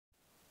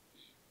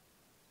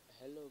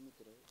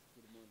મિત્રો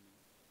good morning.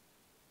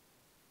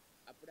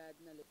 આપણા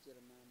આજના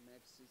લેક્ચરમાં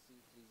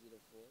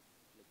MAT-CC-304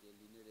 એટલે કે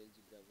લિનિયર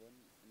એલ્જિબ્રા 1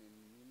 અને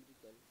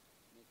ન્યુમેરિકલ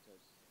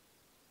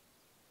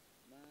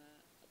મેથડ્સમાં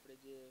આપણે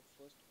જે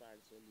ફર્સ્ટ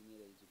પાર્ટ છે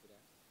લિનિયર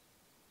એલ્જિબ્રા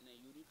અને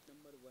યુનિટ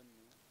નંબર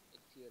 1નો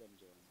એક થિયરમ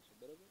જોવાનો છે,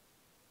 બરાબર.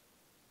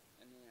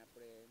 અને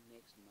આપણે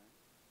નેક્સ્ટમાં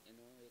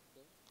એનો એક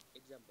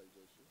એક્ઝામ્પલ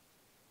જોઈશું.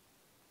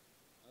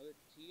 હવે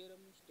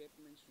થિયરમનું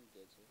સ્ટેટમેન્ટ શું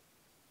કહે છે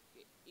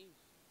કે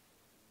if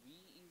V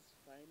is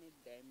finite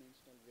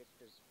dimensional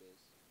vector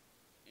space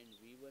and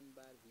V1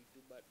 bar, V2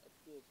 bar up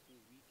to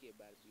Vk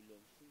bar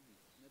belongs to V.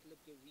 मतलब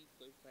કે V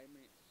કોઈ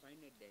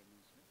finite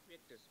dimensional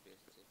vector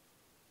space છે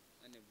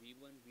અને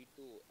V1, V2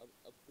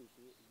 up to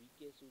Vk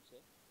શું છે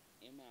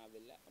એમાં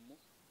આવેલા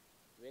અમુક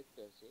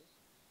વેક્ટર છે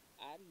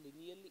આર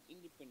linearly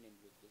independent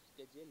vectors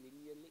કે જે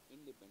linearly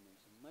independent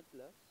છે.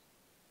 મતલબ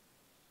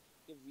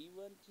કે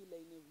V1 થી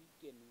લઈને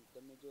Vk નું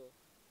તમે જો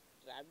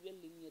ટ્રાવિયલ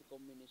લિનિયર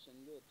કોમ્બિનેશન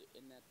લો તો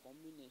એના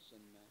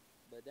કોમ્બિનેશનમાં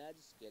બધા જ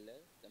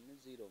સ્કેલર તમને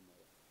 0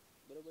 મળે,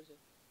 બરોબર છે,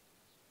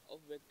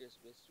 of vector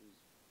space V.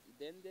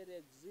 Then there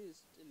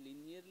exist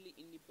linearly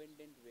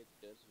independent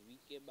vectors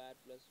Vk bar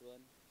plus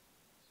 1,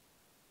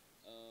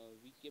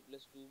 Vk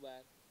plus 2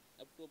 bar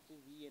up to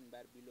Vn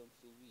bar belongs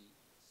to V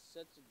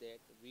such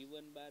that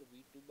V1 bar,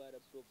 V2 bar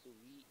up to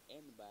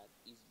Vn bar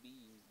is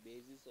being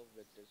basis of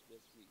vector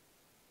space V.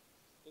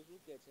 તો શું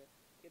કહે છે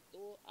કે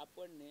તો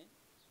આપણને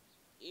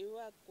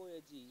એવા કોઈ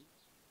હજી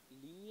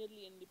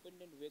લિનિયરલી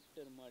ઇન્ડિપેન્ડન્ટ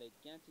વેક્ટર મળે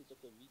ક્યાંથી તો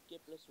કે Vk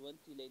plus 1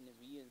 થી લઈને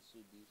Vn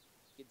સુધી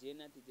કે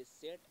જેનાથી જે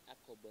સેટ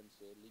આખો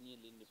બનશે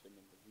લિનિયરલી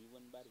ઇન્ડિપેન્ડન્ટ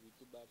V1 બાર V2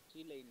 બાર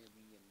થી લઈને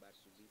Vn બાર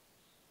સુધી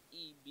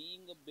ઈ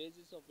being a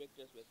basis of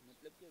vector space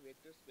મતલબ કે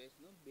વેક્ટર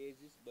સ્પેસનો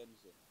બેઝિસ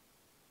બનશે.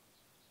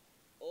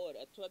 ઓર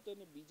અથવા તો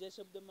એને બીજા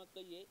શબ્દમાં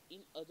કહીએ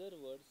in other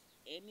words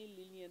any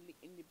linearly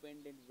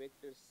independent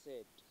vector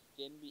set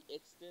can be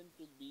extend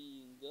two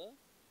being a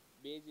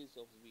basis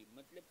of V.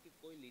 મતલબ કે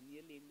કોઈ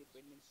લિનિયરલી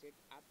ઇન્ડિપેન્ડન્ટ સેટ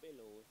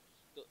આપેલો હોય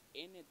તો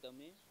એને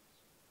તમે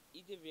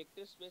એ જે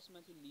વેક્ટર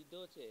સ્પેસમાંથી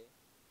લીધો છે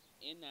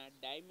એના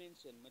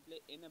ડાયમેન્શન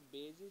મતલબ એના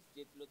બેઝિસ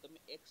જેટલો તમે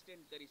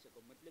એક્સટેન્ડ કરી શકો,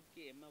 મતલબ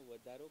કે એમાં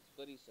વધારો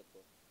કરી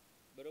શકો,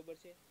 બરોબર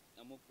છે.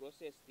 અમુક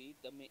પ્રોસેસથી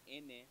તમે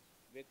એને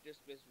વેક્ટર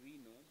સ્પેસ V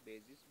નો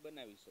બેઝિસ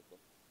બનાવી શકો.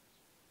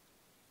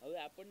 હવે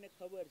આપણને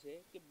ખબર છે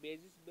કે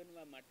બેઝિસ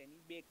બનવા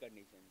માટેની બે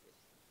કન્ડિશન છે.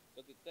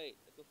 તો કે કઈ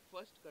તો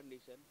ફર્સ્ટ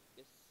કન્ડિશન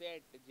કે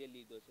સેટ જે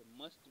લીધો છે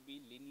must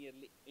be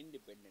linearly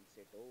independent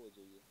set હોવો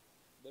જોઈએ,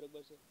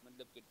 બરોબર છે.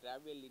 મતલબ કે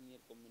ટ્રાવેલ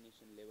લિનિયર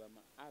કોમ્બિનેશન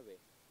લેવામાં આવે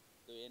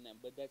તો એના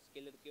બધા જ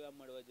સ્કેલર કેવા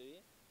મળવા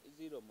જોઈએ,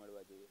 0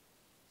 મળવા જોઈએ.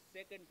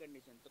 સેકન્ડ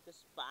કન્ડિશન તો કે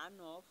સ્પાન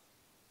ઓફ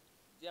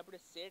જે આપણે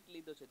સેટ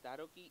લીધો છે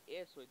ધારો કે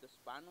S હોય તો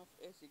span of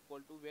S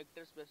equal to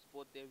vector space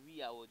પોતે V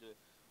આવવો જોઈએ.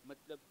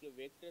 મતલબ કે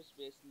વેક્ટર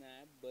સ્પેસના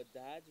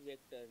બધા જ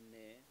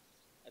વેક્ટરને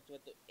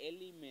અથવા તો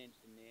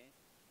એલિમેન્ટને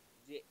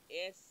જે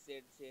S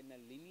સેટ છે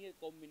એના લિનિયર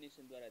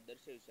કોમ્બિનેશન દ્વારા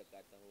દર્શાવી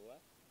શકાતા હોવા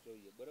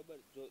જોઈએ, બરોબર.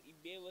 જો એ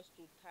બે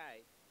વસ્તુ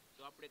થાય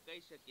તો આપણે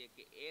કહી શકીએ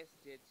કે S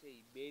જે છે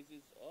એ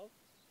basis of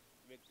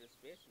vector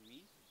space V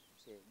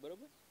છે,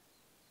 બરોબર.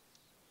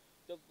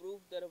 તો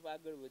પ્રૂફ તરફ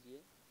આગળ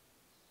વધીએ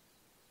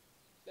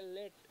કે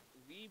late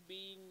V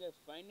being a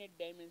finite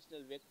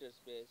dimensional vector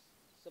space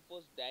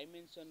suppose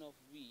dimension of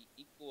V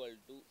equal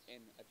to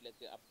n. એટલે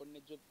કે આપણને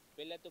જો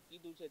પહેલા તો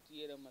કીધું છે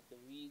થિયરમમાં કે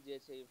V જે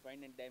છે એ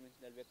finite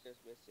dimensional vector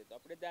space છે તો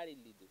આપણે ધારી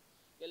લીધું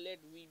કે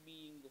let V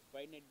being a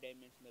finite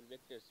dimensional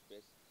vector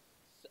space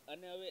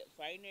અને હવે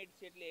finite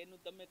છે એટલે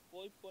એનું તમે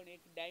કોઈ પણ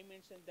એક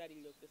ડાયમેન્શન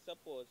ધારી લો કે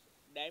suppose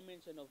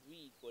dimension of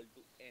V equal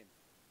to n.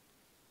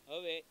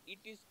 હવે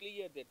ઇટ ઇઝ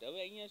ક્લિયર ધેટ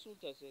હવે અહીંયા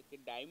શું થશે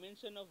કે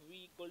dimension of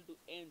V equal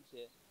to n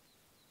છે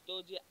તો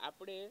જે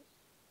આપણે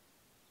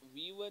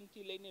V1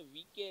 થી લઈને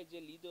Vk જે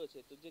લીધો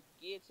છે તો જે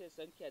k છે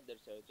સંખ્યા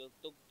દર્શાવે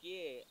તો k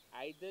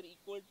either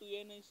equal to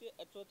n હશે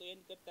અથવા તો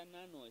n કરતા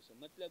નાનો હશે.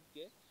 મતલબ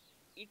કે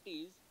it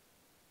is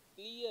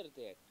clear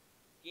that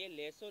k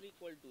laser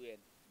equal to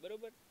n,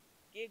 બરોબર.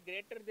 k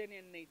ગ્રેટર ધેન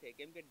n નહીં થાય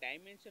કેમ કે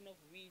ડાયમેન્શન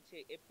ઓફ V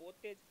છે એ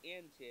પોતે જ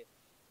n છે,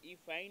 એ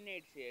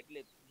ફાઇનાઇટ છે.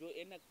 એટલે જો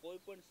એના કોઈ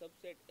પણ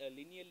સબસેટ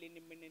લિનિયરલી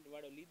ઇન્ડિપેન્ડન્ટ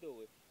વાળો લીધો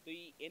હોય તો એ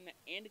એના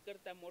n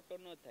કરતાં મોટો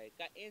ન થાય,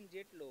 કા n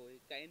જેટલો હોય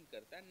કા n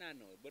કરતાં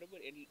નાનો હોય, બરોબર.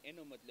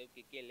 એનો મતલબ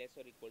કે k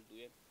laser equal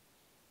to n.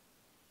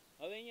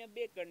 હવે અહીંયા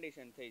બે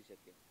કન્ડિશન થઈ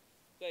શકે.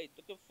 કઈ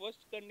તો કે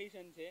ફર્સ્ટ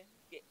કન્ડિશન છે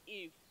કે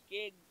if k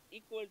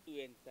equal to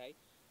n થાય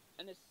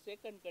અને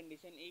સેકન્ડ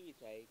કન્ડિશન એવી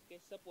થાય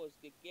કે સપોઝ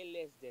કે k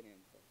લેસ ધેન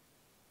n થાય.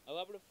 હવે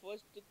આપણે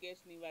ફર્સ્ટ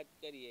કેસની વાત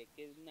કરીએ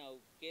કે નાઉ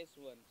case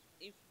 1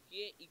 if k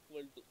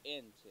equal to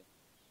n છે,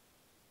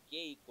 k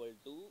ઇક્વલ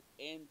ટુ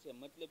n છે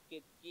મતલબ કે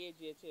k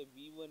જે છે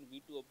V1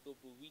 V2 up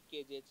to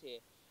Vk જે છે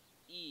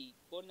ઈ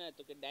કોના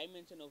તો કે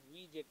ડાયમેન્શન ઓફ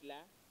V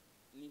જેટલા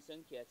ની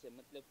સંખ્યા છે,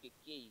 મતલબ કે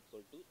k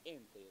ઇક્વલ ટુ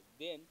n થયો.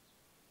 Then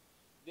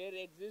there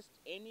exists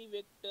any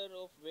vector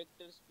of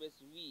vector space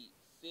V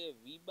say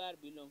V bar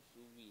belongs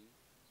to V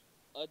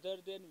other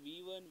than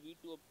V1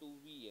 V2 up to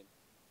Vn.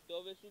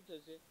 તો હવે શું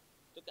થશે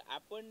તો કે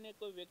આપણને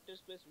કોઈ વેક્ટર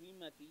સ્પેસ V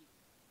માંથી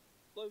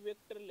કોઈ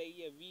વેક્ટર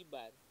લઈએ V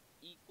બાર,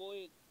 ઈ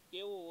કોઈ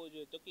કેવો હોવો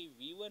જોઈએ તો કે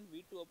V1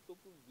 V2 up to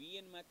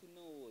Vn માંથી ન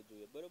હોવો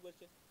જોઈએ, બરોબર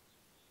છે.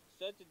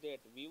 such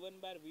that v1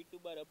 bar v2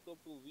 bar up to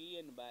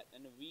vn bar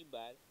અને v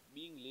bar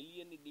being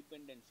linearly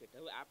dependent set.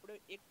 હવે આપણે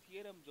એક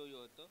થિયરમ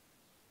જોયો હતો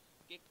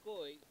કે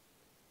કોઈ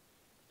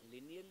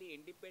linearly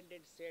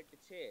independent set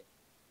છે,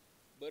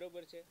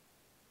 બરોબર છે.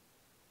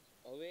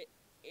 હવે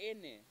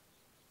એને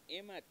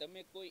એમાં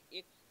તમે કોઈ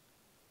એક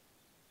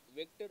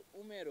વેક્ટર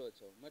ઉમેરો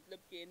છો,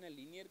 મતલબ કે એના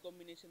લિનિયર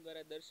કોમ્બિનેશન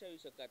દ્વારા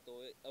દર્શાવી શકાતો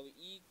હોય. હવે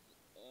ઈ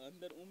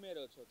અંદર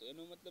ઉમેરો છો તો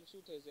એનો મતલબ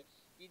શું થશે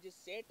કે જે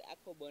સેટ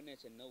આખો બને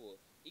છે નવો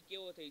એ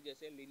કેવો થઈ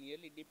જશે,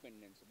 લિનિયરલી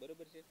ડિપેન્ડન્ટ છે,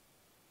 બરોબર છે.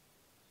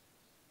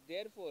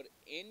 therefore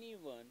any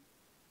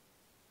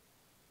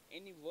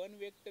one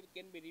vector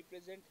can be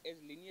represented as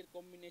linear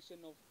combination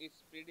of its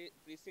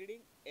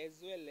preceding as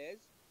well as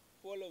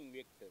following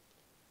vector.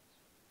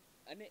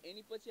 અને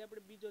એની પછી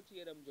આપણે બીજો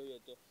થિયરમ જોયો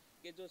હતો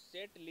કે જો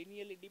સેટ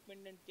લિનિયરલી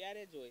ડિપેન્ડન્ટ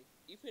ત્યારે જ હોય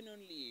if and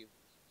only if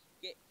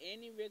કે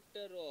any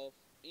vector of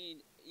in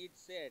its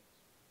set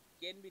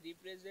can be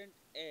represented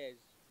as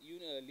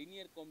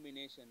linear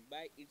combination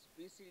by its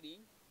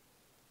preceding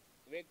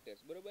vectors.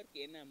 બરોબર કે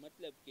એના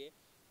મતલબ કે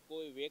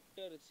કોઈ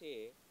વેક્ટર છે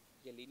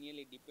જે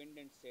લિનિયરલી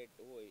ડિપેન્ડન્ટ સેટ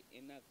હોય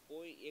એના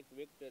કોઈ એક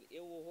વેક્ટર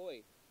એવો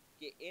હોય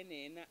કે એને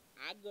એના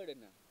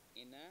આગળના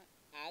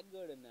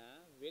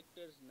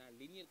વેક્ટર્સના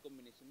લિનિયર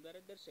કોમ્બિનેશન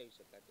દ્વારા દર્શાવી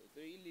શકાતો હોય તો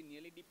એ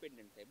લિનિયરલી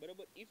ડિપેન્ડન્ટ થાય.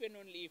 બરોબર, ઇફ એન્ડ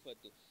ઓનલી ઇફ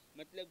હતું,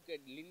 મતલબ કે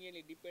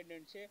લિનિયરલી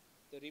ડિપેન્ડન્ટ છે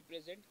તો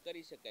રિપ્રેઝેન્ટ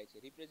કરી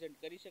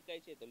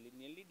શકાય છે તો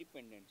લિનિયરલી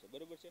ડિપેન્ડન્ટ છે.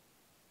 બરોબર છે.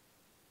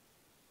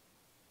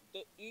 તો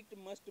ઇટ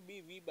મસ્ટ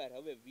બી વી બાર.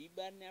 હવે વી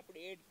બાર ને આપણે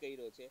એડ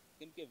કર્યો છે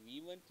કેમ કે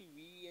v1 થી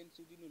vn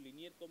સુધીનું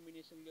લિનિયર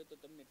કોમ્બિનેશન લ્યો તો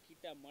તમને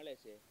થીટા મળે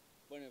છે,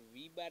 પણ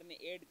વી બાર ને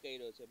એડ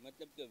કર્યો છે,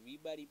 મતલબ કે વી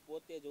બાર ઈ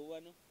પોતે જ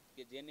હોવાનો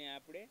કે જેને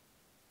આપણે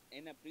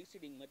એના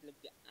પ્રીસીડિંગ મતલબ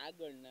કે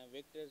આગળના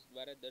વેક્ટર્સ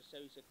દ્વારા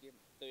દર્શાવી શકીએ.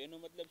 તો એનો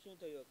મતલબ શું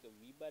થયો કે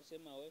વી બાર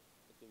શેમાં હોય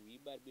તો કે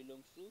વી બાર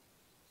belongs to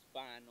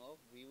span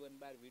of v1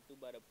 bar v2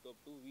 bar up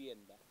to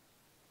vn બાર,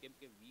 કેમ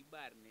કે વી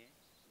બાર ને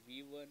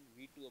v1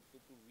 v2 up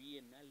to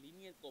vn ના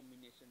લિનિયર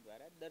કોમ્બિનેશન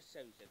દ્વારા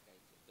દર્શાવી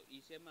શકાય છે. તો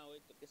ઈ શેમાં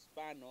હોય તો કે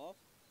span of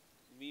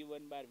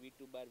v1 bar v2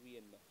 bar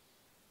vn બાર.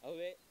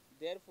 હવે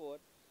therefore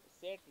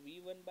set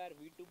v1 bar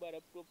v2 bar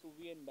up to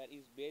vn bar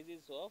is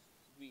basis of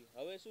v.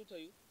 હવે શું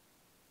થયું,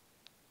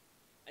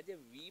 આજે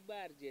વી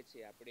બાર જે છે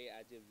આપણે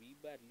આજે વી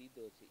બાર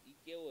લીધો છે એ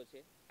કેવો છે,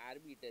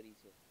 આર્બિટરી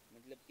છે,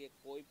 મતલબ કે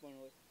કોઈ પણ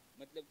હોય,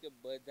 મતલબ કે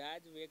બધા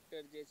જ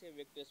વેક્ટર જે છે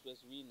વેક્ટર સ્પેસ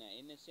વી ના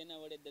એને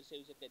શેના વડે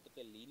દર્શાવી શકાય તો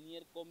કે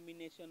linear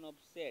combination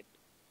of set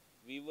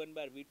v1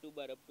 bar v2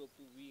 bar up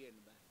to vn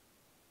બાર.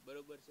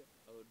 બરોબર છે.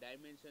 હવે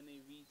ડાયમેન્શન એ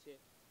વી છે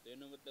તો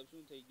એનો મતલબ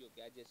શું થઈ ગયો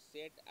કે આ જે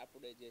સેટ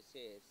આપણે જે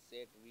છે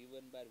set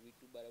v1 bar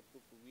v2 bar up to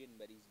vn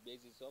bar is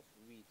basis of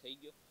we થઈ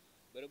ગયો.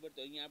 બરોબર, તો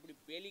અહીંયા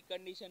આપણી પહેલી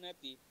કન્ડિશન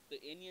હતી તો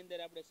એની અંદર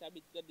આપણે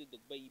સાબિત કરી દીધું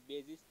કે ભાઈ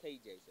બેઝિસ થઈ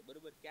જાય છે.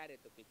 બરોબર, ક્યારે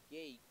તો કે k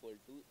ઇક્વલ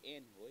ટુ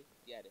n હોય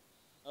ત્યારે.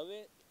 હવે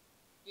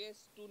કેસ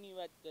 2 ની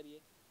વાત કરીએ.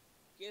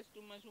 કેસ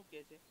 2 માં શું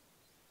કહે છે,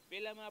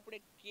 પહેલામાં આપણે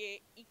k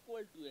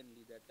ઇક્વલ ટુ n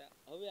લીધા હતા,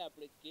 હવે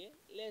આપણે k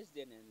લેસ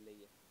ધેન n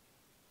લઈએ.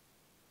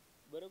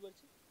 બરોબર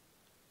છે.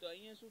 તો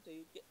અહીંયા શું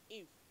થયું કે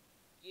if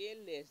k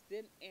less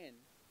than n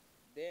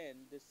then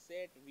the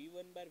set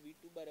v1 bar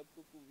v2 bar up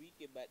to vk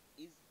bar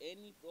is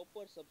any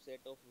proper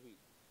subset of v.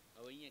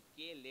 હવે અહીંયા k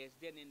less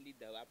than n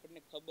લીધા.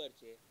 આપણને ખબર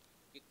છે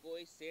કે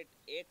કોઈ સેટ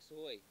x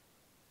હોય,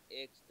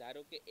 x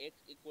ધારો કે x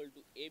equal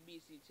to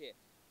abc છે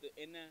તો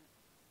એના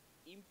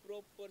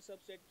ઇમ્પ્રોપર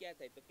સબસેટ ક્યાં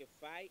થાય તો કે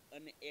phi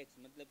અને x,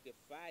 મતલબ કે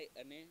phi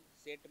અને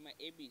સેટમાં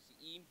abc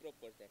ઈ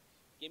ઇમ્પ્રોપર થાય.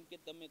 કેમ કે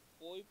તમે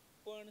કોઈ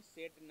પણ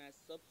સેટના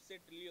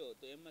સબસેટ લ્યો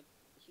તો એમાં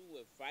શું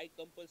હોય, phi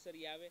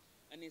કમ્પલસરી આવે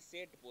અને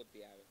સેટ પોતે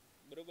આવે.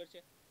 બરોબર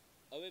છે.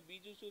 હવે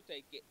બીજું શું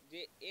થાય કે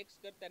જે x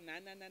કરતા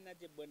નાના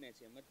જે બને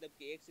છે, મતલબ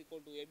કે x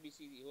ઇક્વલ ટુ abc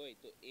હોય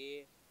તો a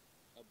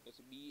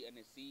પછી b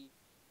અને c,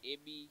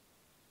 ab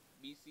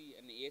bc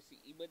અને ac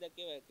એ બધા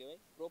કેવા કહેવાય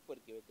પ્રોપર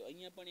કહેવાય. તો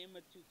અહીંયા પણ એમ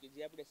જ થયું કે જે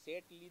આપણે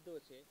સેટ લીધો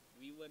છે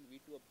v1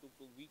 v2 up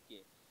to vk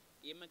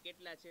એમાં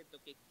કેટલા છે તો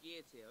કે k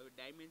છે. હવે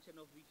ડાયમેન્શન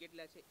ઓફ v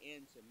કેટલા છે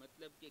n છે,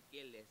 મતલબ કે k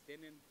લેસ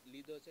ધેન n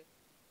લીધો છે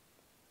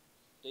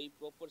તો એ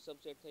પ્રોપર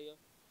સબસેટ થયો.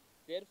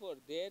 therefore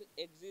there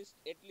exists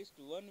at least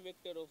one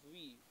vector of v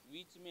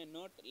which may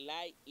not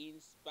lie in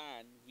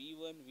span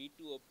v1 v2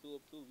 up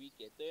to vk.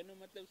 તો એનો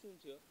મતલબ શું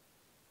થયો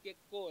કે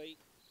કોઈ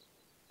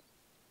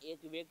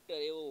એક વેક્ટર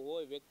એવો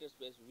હોય વેક્ટર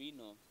સ્પેસ v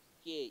નો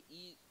કે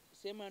ઈ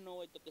શેમાં ન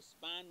હોય તો કે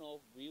span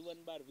of v1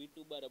 bar v2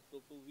 bar up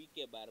to vk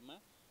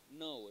બારમાં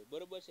ન હોય.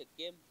 બરોબર છે.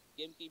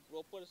 કેમ કે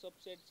પ્રોપર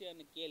સબસેટ છે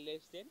અને k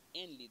લેસ ધેન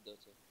n લીધો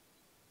છે.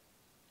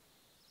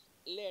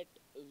 let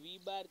v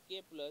bar k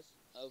plus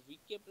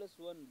vk plus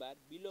 1 bar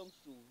belongs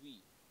to v.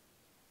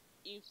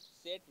 if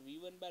set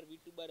v1 bar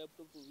v2 bar up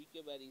to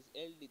vk bar is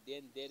ld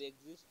then there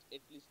exists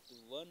at least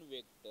one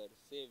vector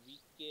say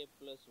vk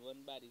plus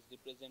 1 bar is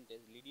represented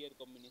as linear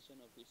combination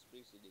of its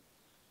preceding.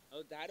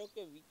 હવે ધારો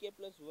કે vk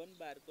plus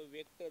 1 bar કોઈ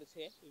vector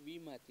છે v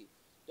માંથી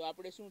તો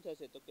આપણે શું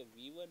થશે તો કે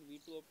v1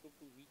 v2 up to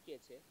vk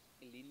છે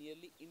એ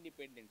linearly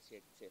independent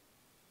set છે.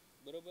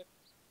 બરોબર,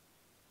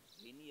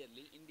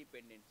 linearly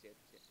independent set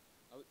છે.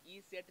 હવે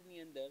ઈ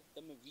સેટની અંદર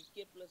તમે vk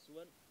plus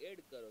 1 એડ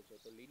કરો છો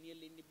તો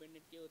linearly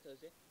independent કેવો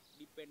થશે,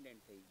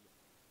 ડિપેન્ડન્ટ થઈ ગયો.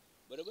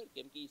 બરોબર,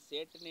 કેમ કે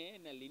સેટને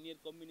એના લિનિયર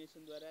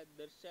કોમ્બિનેશન દ્વારા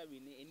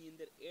દર્શાવીને એની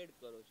અંદર એડ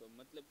કરો છો,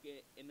 મતલબ કે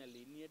એના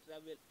લિનિયર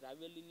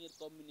ટ્રાવેલ લિનિયર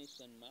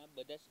કોમ્બિનેશનમાં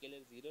બધા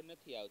સ્કેલર 0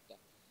 નથી આવતા.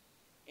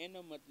 એનો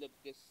મતલબ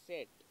કે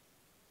set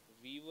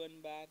v1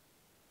 bar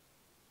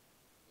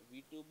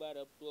v2 bar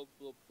up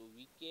to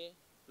vk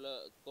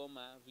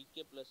vk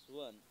plus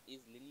 1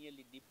 is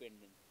linearly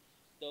dependent.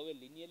 તો હવે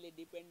લિનિયરલી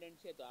ડિપેન્ડન્ટ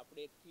છે તો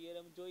આપણે એક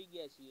થિયરમ જોઈ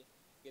ગયા છીએ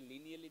કે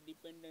લિનિયરલી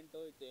ડિપેન્ડન્ટ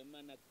હોય તો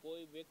એમાંના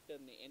કોઈ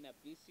વેક્ટરને એના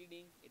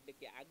પ્રિસીડિંગ એટલે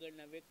કે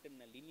આગળના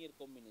વેક્ટરના લિનિયર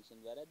કોમ્બિનેશન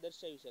દ્વારા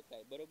દર્શાવી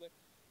શકાય. બરોબર,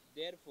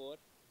 ધેરફોર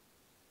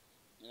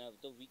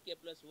તો vk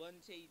પ્લસ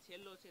 1 છે એ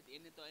છેલ્લો છે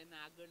એને તો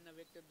એના આગળના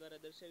વેક્ટર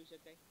દ્વારા દર્શાવી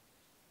શકાય.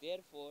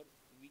 Therefore,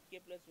 vk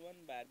plus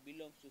 1 bar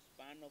belongs to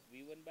span of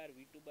v1 bar,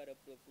 v2 bar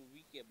up to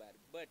vk bar.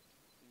 But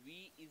v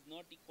is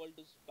not equal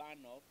to span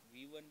of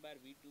v1 bar,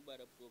 v2 bar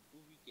up to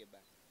vk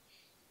bar.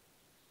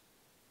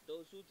 તો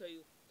શું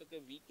થયું તો કે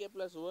vk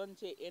plus 1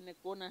 છે એને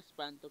કોના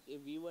span તો કે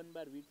v1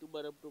 bar, v2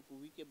 bar up to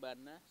vk bar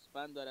ના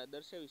સ્પાન દ્વારા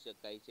દર્શાવી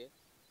શકાય છે.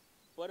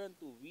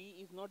 પરંતુ v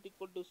is not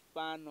equal to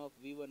span of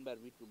v1 bar,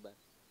 v2 bar.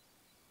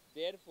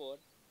 Therefore,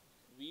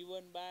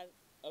 v1 bar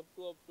up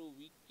to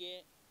vk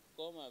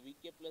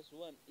vk plus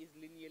 1 is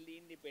linearly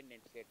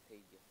independent set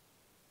થઈ ગયો.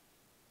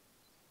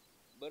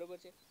 બરોબર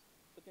છે.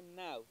 તો કે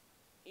now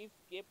if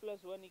k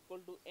plus 1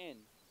 equal to n,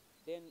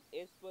 then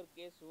as per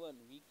case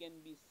 1 we can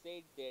be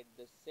said that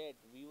the set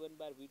v1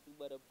 bar, v2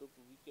 bar up to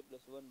vk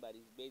plus 1 bar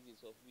is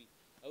basis of v.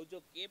 હવે જો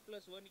k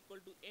plus 1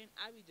 equal to n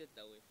આવી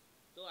જતા હોય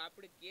તો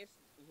આપણે case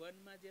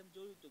 1 માં જેમ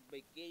જોયું હતું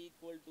ભાઈ k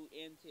equal to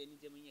n છે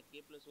એની જેમ અહીંયા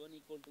k plus 1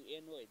 equal to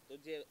n હોય તો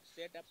જે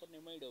સેટ આપણને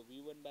મળ્યો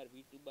v1 bar,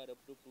 v2 bar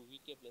up to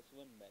vk plus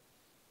 1 bar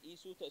એ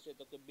શું થશે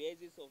તો કે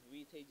બેઝિસ ઓફ v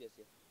થઈ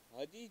જશે.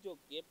 હજી જો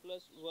k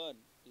plus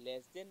 1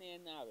 less than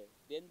n આવે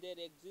then there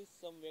exists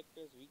some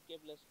vectors vk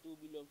plus 2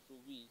 belongs to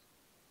v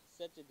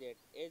such that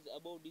as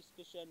above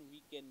discussion we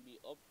can be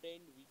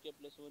obtained vk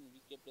plus 1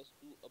 vk plus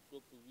 2 up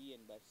to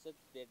vn bar such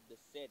that the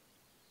set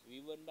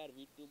v1 bar,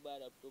 v2 bar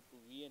up to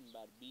vn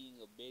bar being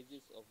a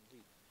basis of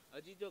v.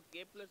 હજી જો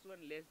k plus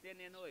 1 less than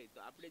n હોય તો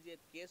આપણે જે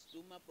case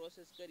 2 માં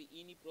process કરી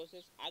એની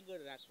process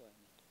આગળ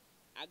રાખવાની,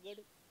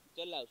 આગળ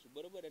ચલાવશું.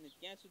 બરોબર, અને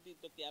ક્યાં સુધી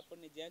તો કે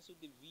આપણને જ્યાં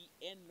સુધી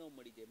vn ન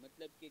મળી જાય,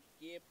 મતલબ કે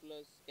k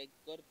પ્લસ કંઈક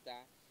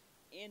કરતા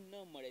n ન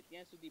મળે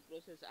ત્યાં સુધી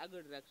પ્રોસેસ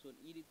આગળ રાખશું.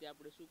 એ રીતે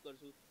આપણે શું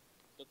કરશું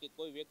તો કે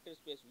કોઈ વેક્ટર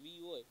સ્પેસ v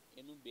હોય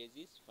એનું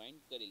બેઝિસ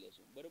ફાઇન્ડ કરી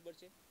લેશું. બરોબર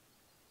છે.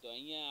 તો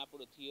અહીંયા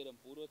આપણો થિયરમ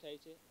પૂરો થાય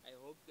છે.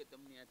 આઈ હોપ કે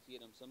તમને આ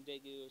થિયરમ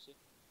સમજાઈ ગયો હશે.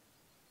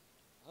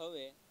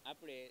 હવે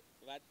આપણે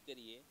વાત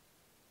કરીએ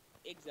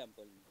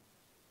એક્ઝામ્પલની.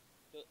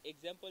 તો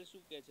એક્ઝામ્પલ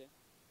શું કહે છે,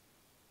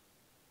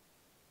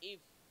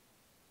 ઇફ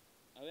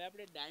હવે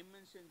આપણે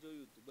ડાયમેન્શન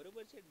જોયું હતું.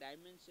 બરોબર છે,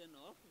 dimension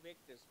of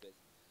vector space.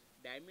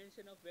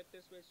 Dimension of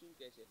vector space શું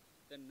કહે છે,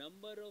 the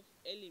number of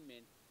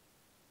element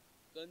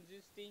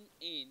કન્સિસ્ટિંગ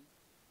in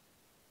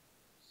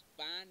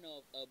span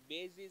of a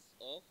basis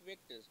of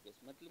vector space.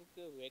 મતલબ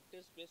કે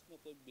વેક્ટર સ્પેસનો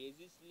કોઈ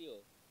બેઝિસ લ્યો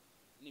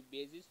અને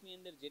બેઝિસની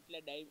અંદર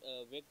જેટલા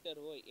વેક્ટર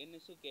હોય એને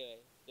શું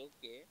કહેવાય તો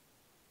કે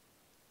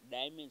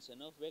ડાયમેન્શન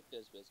ઓફ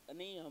વેક્ટર સ્પેસ.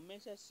 અને એ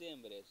હંમેશા સેમ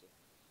રહેશે.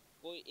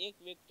 કોઈ એક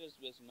વેક્ટર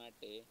સ્પેસ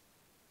માટે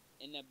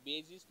એના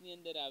બેઝિસની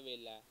અંદર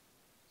આવેલા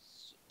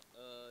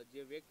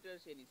જે વેક્ટર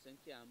છે એની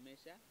સંખ્યા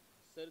હંમેશા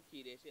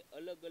સરખી રહેશે,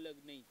 અલગ અલગ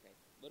નહીં થાય.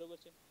 બરોબર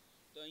છે.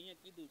 તો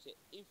અહીંયા કીધું છે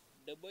if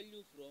w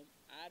from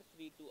r3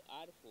 to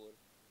r4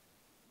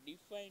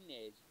 defined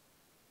as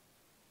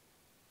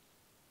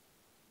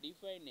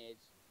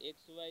x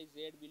y z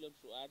belongs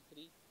to r3,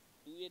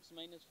 2x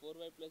minus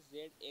 4y plus z,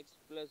 x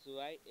plus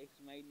y, x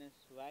minus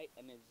y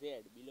અને z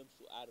belongs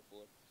to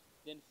r4,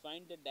 then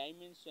find the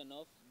dimension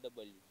of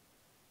w.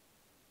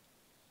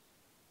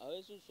 હવે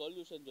શું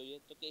solution જોઈએ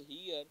તો કે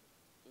here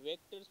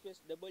vector space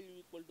w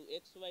equal to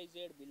x y z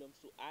belongs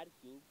to r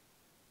cube,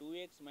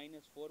 2x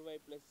minus 4y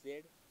plus z,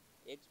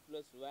 x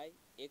plus y,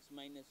 x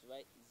minus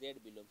y, z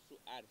belongs to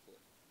r4.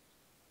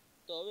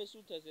 તો હવે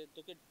શું થશે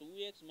તો કે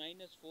 2x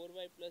minus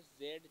 4y plus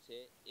z છે,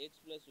 x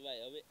plus y.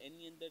 હવે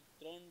એની અંદર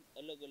ત્રણ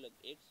અલગ અલગ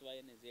x, y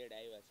અને z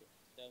આવ્યા છે.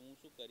 તો હું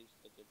શું કરીશ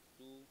તો કે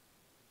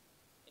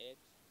 2x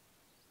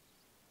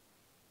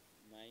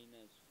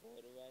minus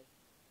 4y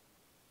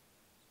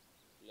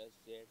plus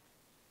z,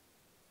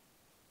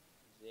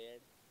 z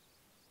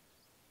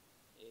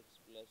x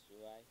plus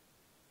y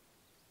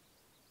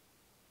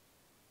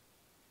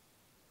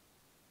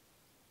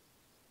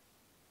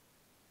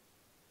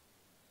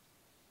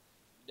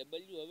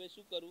w. હવે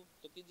શું કરું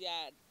તો કે જે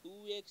આ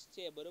 2x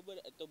છે બરોબર,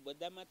 તો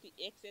બધામાંથી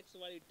x x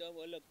વાળી ટર્મ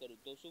અલગ કરું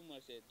તો શું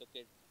મળશે તો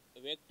કે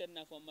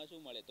વેક્ટરના ફોર્મમાં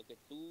શું મળે તો કે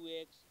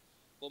 2x,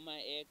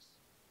 x,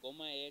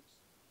 x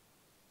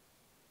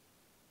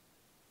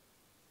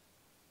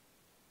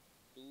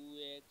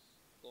 2x,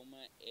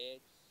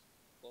 x,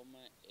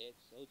 x.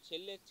 હવે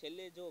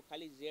છેલ્લે જો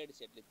ખાલી z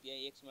છે એટલે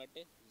ત્યાં x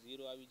માટે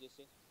 0 આવી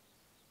જશે.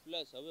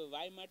 પ્લસ હવે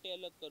y માટે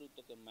અલગ કરું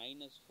તો કે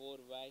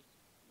 -4y,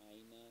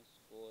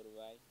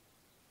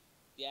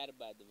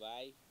 ત્યારબાદ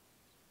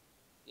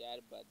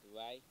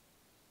y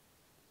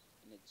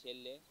અને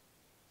છેલ્લે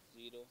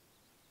 0.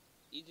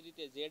 એ જ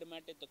રીતે z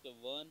માટે તો કે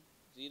 1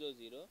 0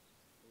 0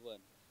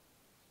 1.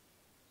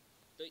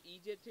 ઈ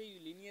જે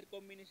થયું લિનિયર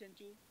કોમ્બિનેશન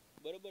થયું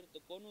બરોબર. તો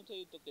કોનું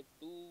થયું તો કે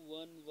 2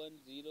 1 1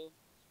 0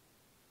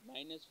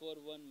 -4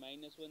 1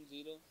 -1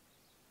 0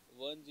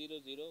 1 0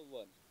 0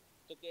 1.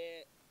 તો કે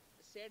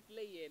સેટ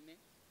લઈએ ને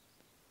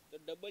તો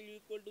W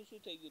ઇક્વલ ટુ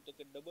શું થઈ ગયું તો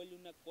કે W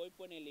ના કોઈ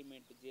પણ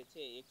એલિમેન્ટ જે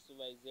છે x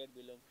y z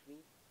belongs to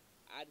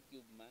R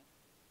ક્યુબમાં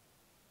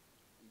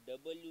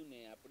W ને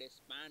આપણે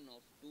સ્પાન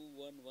ઓફ 2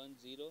 1 1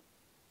 0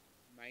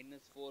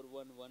 -4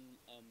 1 1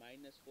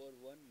 -4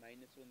 1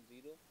 -1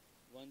 0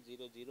 1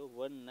 0 0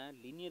 1 ના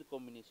લિનિયર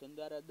કોમ્બિનેશન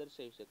દ્વારા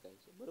દર્શાવી શકાય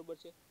છે બરોબર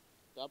છે.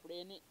 તો આપણે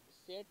એને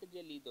સેટ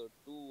જે લીધો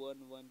 2 1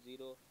 1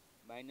 0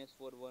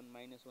 -4 1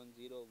 -1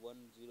 0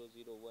 1 0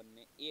 0 1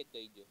 ને એ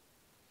કહી દો.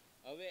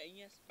 હવે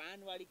અહીંયા સ્પાન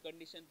વાળી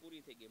કન્ડિશન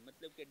પૂરી થઈ ગઈ,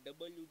 મતલબ કે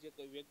W જે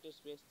કોઈ વેક્ટર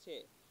સ્પેસ છે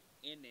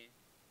એને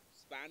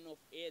સ્પાન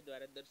ઓફ એ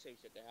દ્વારા દર્શાવી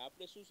શકાય.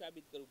 આપણે શું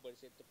સાબિત કરવું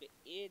પડશે તો કે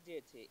એ જે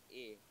છે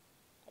એ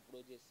આપણો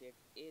જે સેટ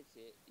એ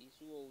છે એ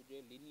શું હોવું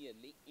જોઈએ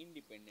લિનિયરલી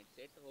ઇન્ડિપેન્ડન્ટ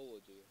સેટ હોવો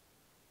જોઈએ.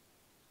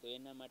 તો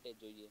એના માટે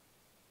જોઈએ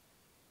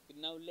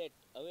નાવ લેટ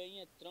હવે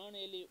અહીંયા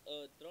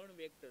ત્રણ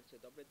વેક્ટર છે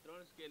તો આપણે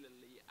ત્રણ સ્કેલર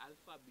લઈએ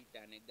આલ્ફા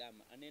બીટા અને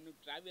ગામા અને એનું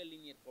ટ્રાવેલ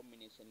લિનિયર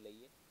કોમ્બિનેશન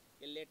લઈએ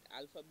કે late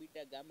alpha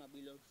beta gamma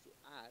belongs to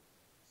R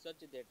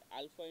such that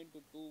alpha into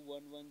 2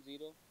 1 1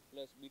 0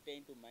 plus beta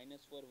into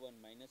 -4 1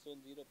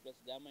 -1 0 plus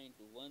gamma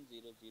into 1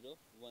 0 0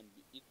 1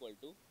 equal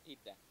to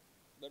theta.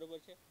 બરોબર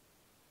છે.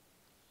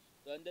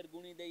 તો અંદર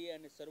ગુણી દઈએ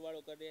અને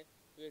સરવાળો કરીએ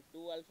તો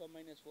 2 alpha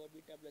minus 4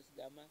 beta plus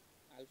gamma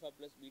alpha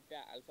plus beta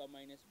alpha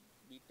minus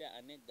beta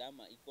અને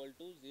gamma equal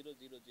to 0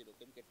 0 0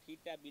 કેમ કે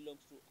theta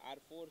belongs to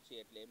R4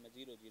 છે એટલે એમાં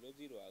 0 0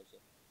 0 આવશે.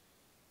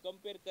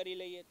 કમ્પેર કરી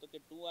લઈએ તો કે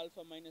 2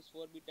 alpha minus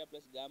 4 beta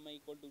plus gamma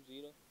equal to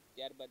 0,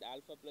 ત્યારબાદ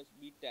alpha plus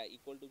beta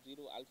equal to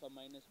 0, alpha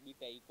minus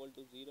beta equal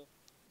to 0,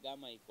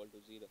 gamma equal to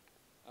 0.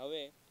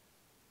 હવે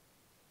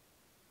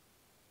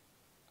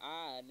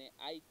આ અને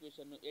આ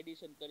ઇક્વેશનનું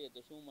એડિશન કરીએ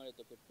તો શું મળે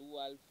તો કે 2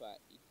 alpha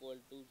equal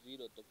to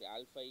 0 તો કે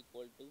alpha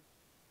equal to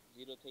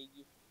 0 થઈ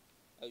ગયું.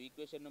 હવે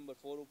ઇક્વેશન નંબર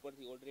 4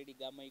 ઉપરથી ઓલરેડી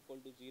ગામા ઇક્વલ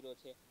ટુ 0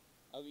 છે.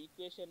 હવે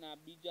ઇક્વેશન આ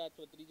બીજા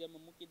અથવા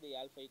ત્રીજામાં મૂકી દઈએ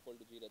આલ્ફા ઇક્વલ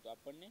ટુ 0 તો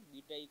આપણને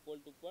બીટા ઇક્વલ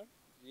ટુ પણ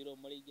 0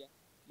 મળી ગયા.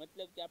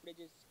 મતલબ કે આપણે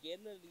જે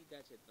સ્કેલર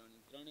લીધા છે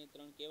ત્રણે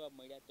ત્રણ કેવા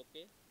મળ્યા તો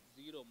કે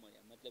 0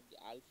 મળ્યા. મતલબ કે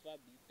alpha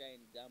beta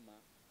and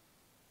gamma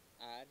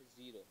R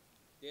 0.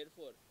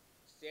 Therefore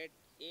set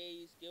A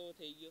is કેવો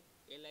થઈ ગયો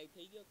એલાઈ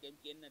થઈ ગયો કેમ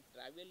કે એના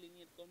ટ્રાવેલ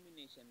લિનિયર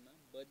કોમ્બિનેશનમાં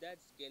બધા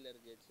જ સ્કેલર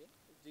જે છે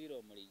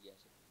 0 મળી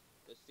ગયા છે.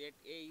 તો સેટ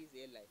એ ઇઝ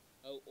એલાઈ.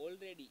 હવે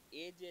ઓલરેડી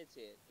એ જે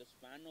છે તો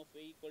span of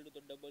A equal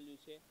to તો W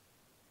છે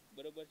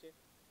બરોબર છે.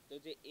 તો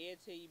જે એ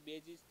છે એ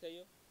બેઝિસ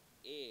થયો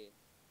એ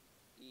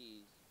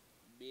ઇઝ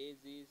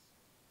બેઝિસ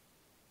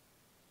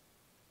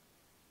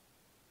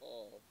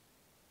ઓફ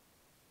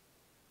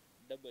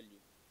W.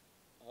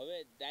 હવે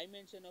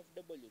ડાયમેન્શન ઓફ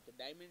W તો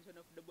ડાયમેન્શન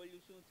ઓફ W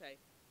શું થાય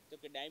તો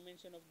કે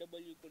dimension of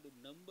W equal to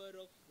number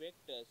of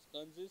vectors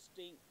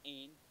કન્સિસ્ટિંગ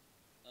in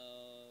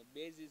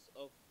basis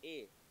of A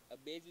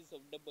basis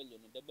of W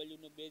ને W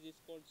નો બેઝિસ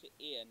કોણ છે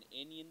એ અને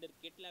એની અંદર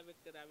કેટલા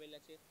વેક્ટર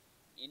આવેલા છે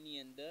એની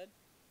અંદર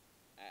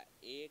આ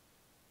 1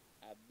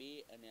 આ 2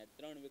 અને આ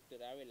 3 વેક્ટર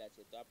આવેલા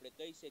છે. તો આપણે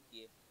કહી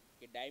શકીએ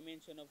કે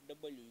dimension of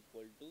W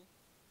equal to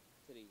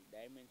 3.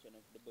 Dimension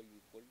of W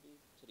equal to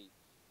 3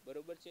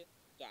 બરોબર છે.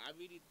 તો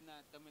આવી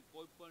રીતના તમે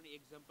કોઈ પણ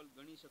એક્ઝામ્પલ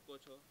ગણી શકો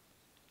છો.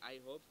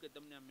 આઈ હોપ કે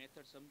તમને આ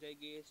મેથડ સમજાઈ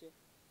ગઈ હશે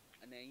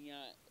અને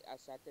અહીંયા આ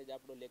સાથે જ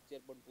આપણો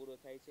લેક્ચર પણ પૂરો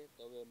થાય છે.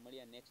 તો હવે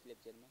મળ્યા નેક્સ્ટ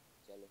લેક્ચરમાં.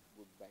 ચાલો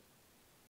ગુડ બાય.